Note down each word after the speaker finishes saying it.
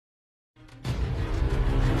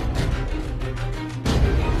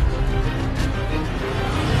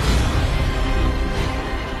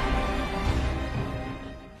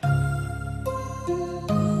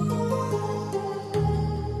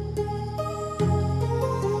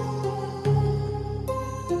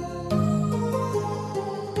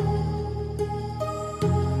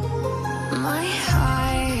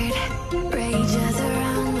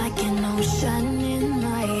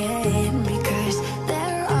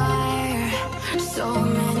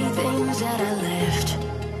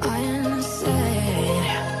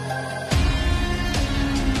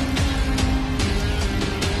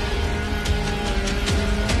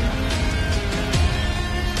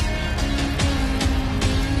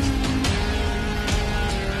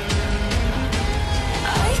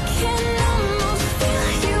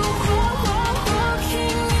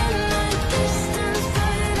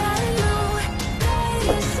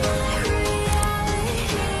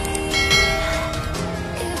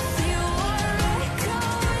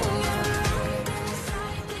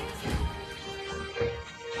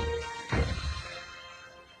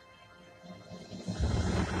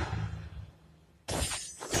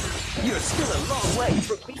You're still a long way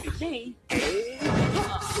from beating me.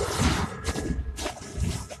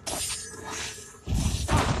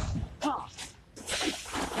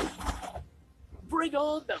 Bring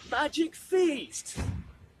on the magic feast.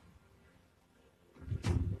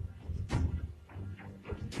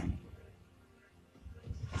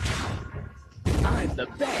 I'm the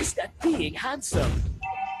best at being handsome.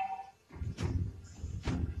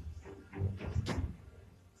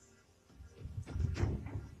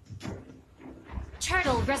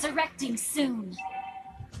 Turtle resurrecting soon.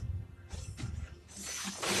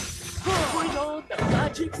 Bring on the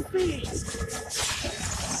magic feast.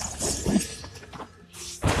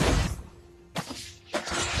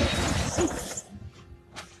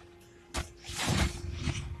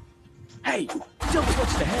 Hey, don't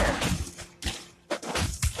touch the hair.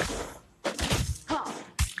 Ha.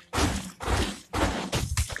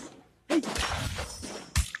 Hey.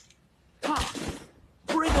 Ha.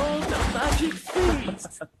 Bring on the magic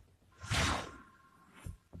feast.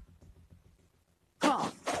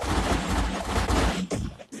 Ha.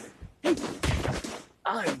 Hey.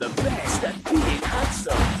 I'm the best at being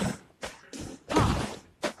handsome. Ha.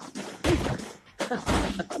 Hey.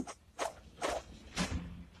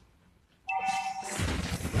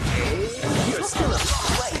 You're still a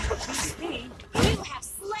long way from beating me. You have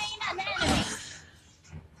slain an enemy.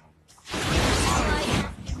 Ally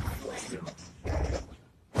has been slain.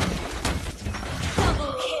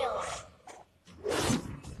 Double kill.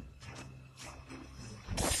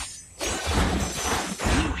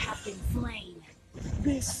 You have been slain.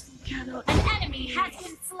 This cannot... An enemy has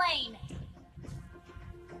been slain.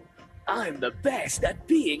 I'm the best at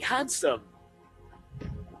being handsome.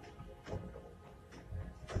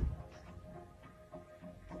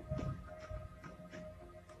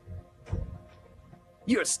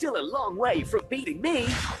 You're still a long way from beating me.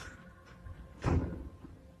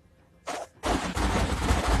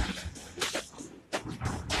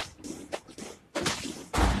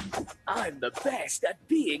 I'm the best at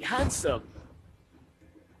being handsome.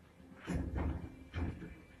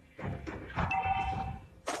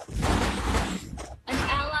 An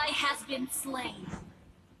ally has been slain.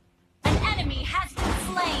 An enemy has been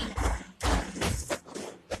slain.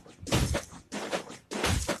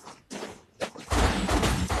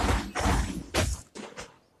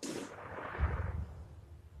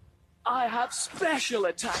 I have special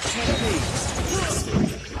attack techniques.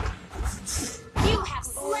 You have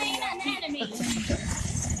slain an enemy.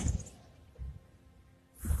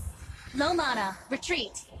 Low mana,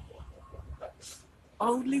 retreat.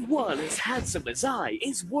 Only one as handsome as I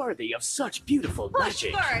is worthy of such beautiful Push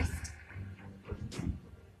magic. first.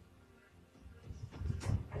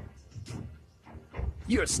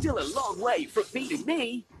 You're still a long way from beating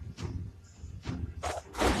me.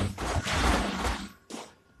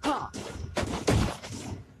 Ha!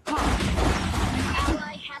 Ha! An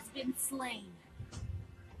ally has been slain.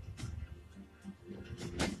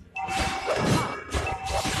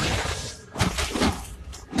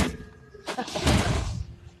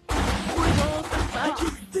 Bring on the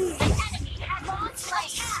magic beast! An enemy has been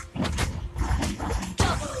slain.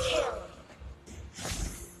 Double kill.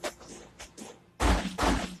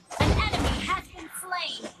 An enemy has been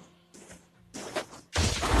slain.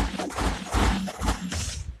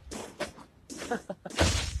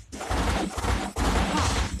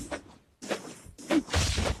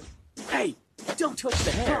 Hey, don't touch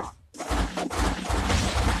the hair.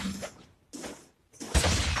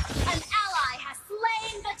 An ally has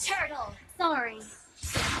slain the turtle. Sorry.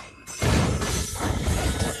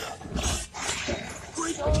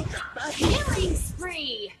 Bring on the magic Killing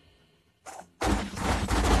spree.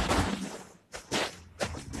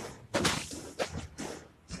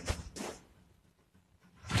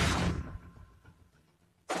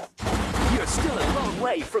 You're still a long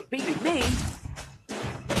way from beating me.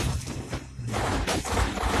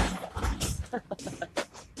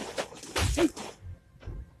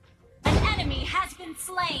 An enemy has been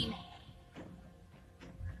slain.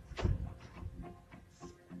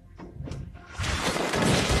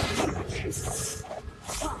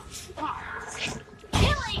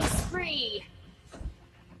 Killing spree.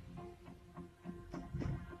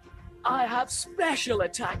 I have special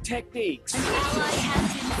attack techniques. An ally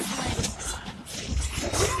has been slain.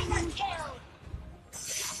 Triple kill.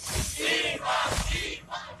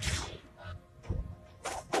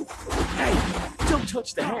 Hey, don't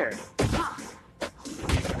touch the hair.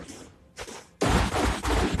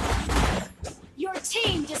 Your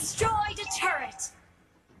team destroyed a turret.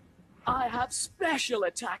 I have special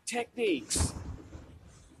attack techniques.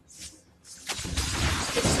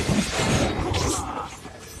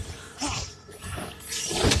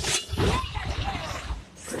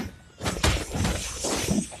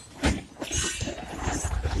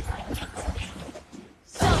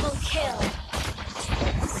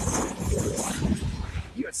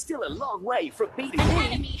 still a long way from beating An me.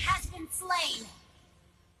 enemy has been slain.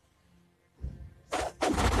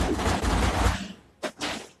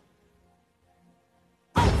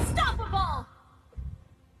 Unstoppable!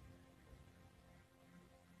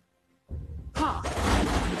 Ha!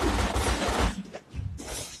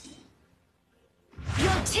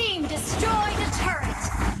 Your team destroyed a turret.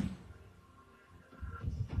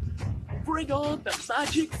 Bring on the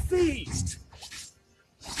magic feast!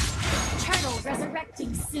 Turtle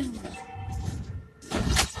resurrecting soon.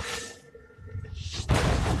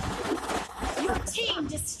 Your team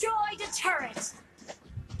destroyed a turret.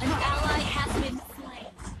 An ally has been slain.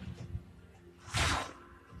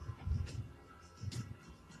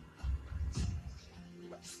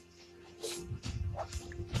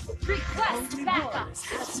 Request Only backup. one as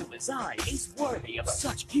handsome as I is worthy of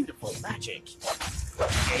such beautiful magic.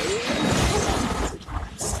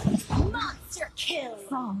 Monster kill.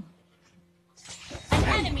 An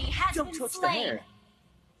enemy has Don't been touch the slain. hair.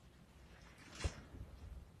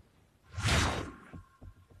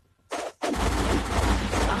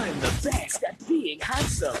 I'm the best at being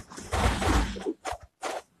handsome.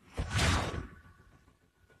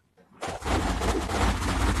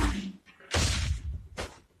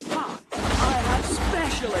 Ha! I have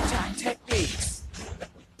special attack techniques.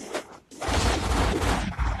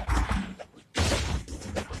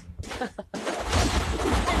 An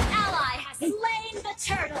ally has slain the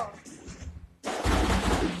turtle.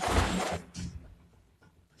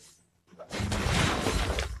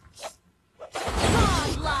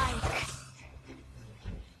 Godlike.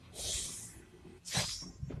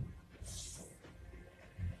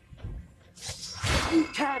 You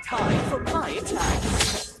can't hide from my attack.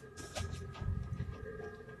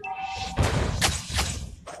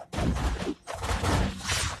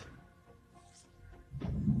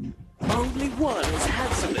 Only one as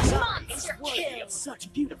handsome as I is Monster worthy kill. of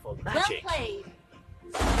such beautiful Well magic. played.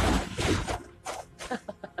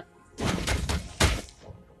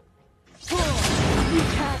 You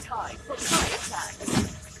can't hide from my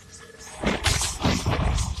attack.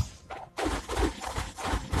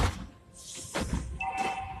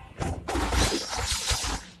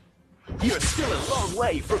 You're still a long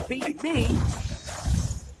way from beating me.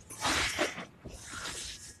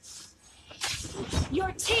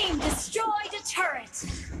 Your team destroyed a turret.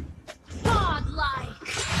 Godlike.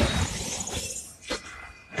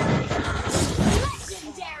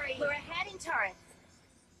 Legendary. We're ahead in turret.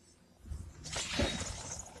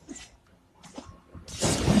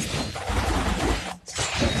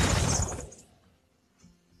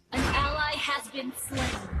 An ally has been slain.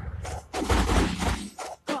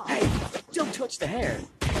 Hey, don't touch the hair.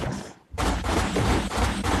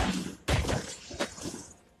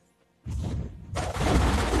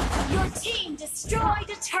 Your team destroyed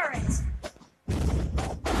a turret.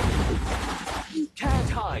 You can't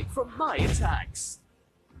hide from my attacks.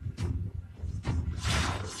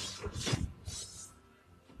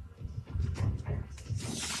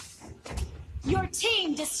 Your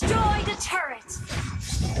team destroyed a turret.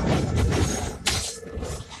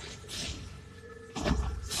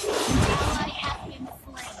 Ally has been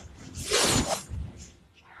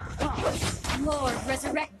slain. Lord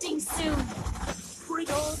resurrecting soon. Bring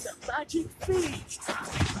on the magic feast.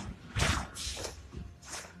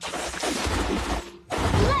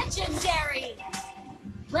 Legendary.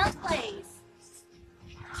 Well played.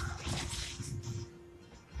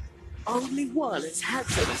 Only one as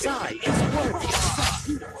handsome as I is worthy of such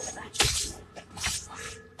beautiful magic.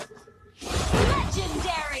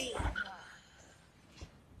 Legendary.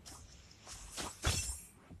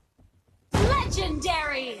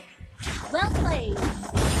 Legendary. Well played.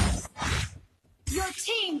 Your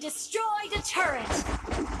team destroyed a turret.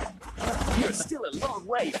 You're still a long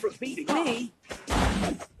way from beating me.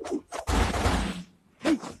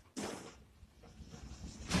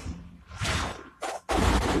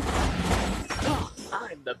 Oh,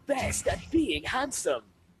 I'm the best at being handsome.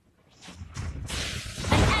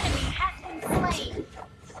 An enemy has been slain.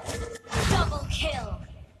 Double kill.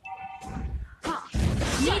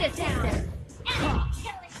 Need it down. Enemy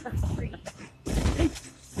killing spree.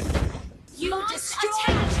 You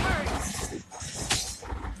destroyed turrets.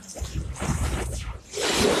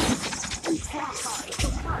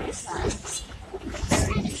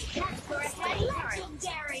 Enemy has for a head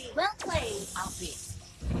legendary. Well played. I'll be.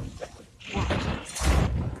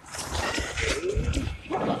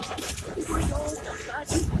 Bring on the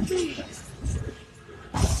magic feast.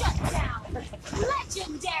 Shut down.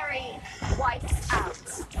 Legendary. Wipes out.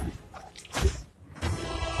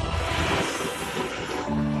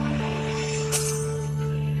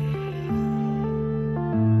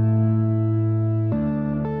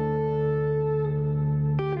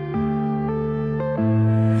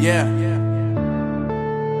 Yeah.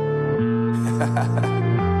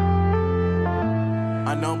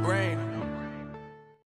 Unknown brand.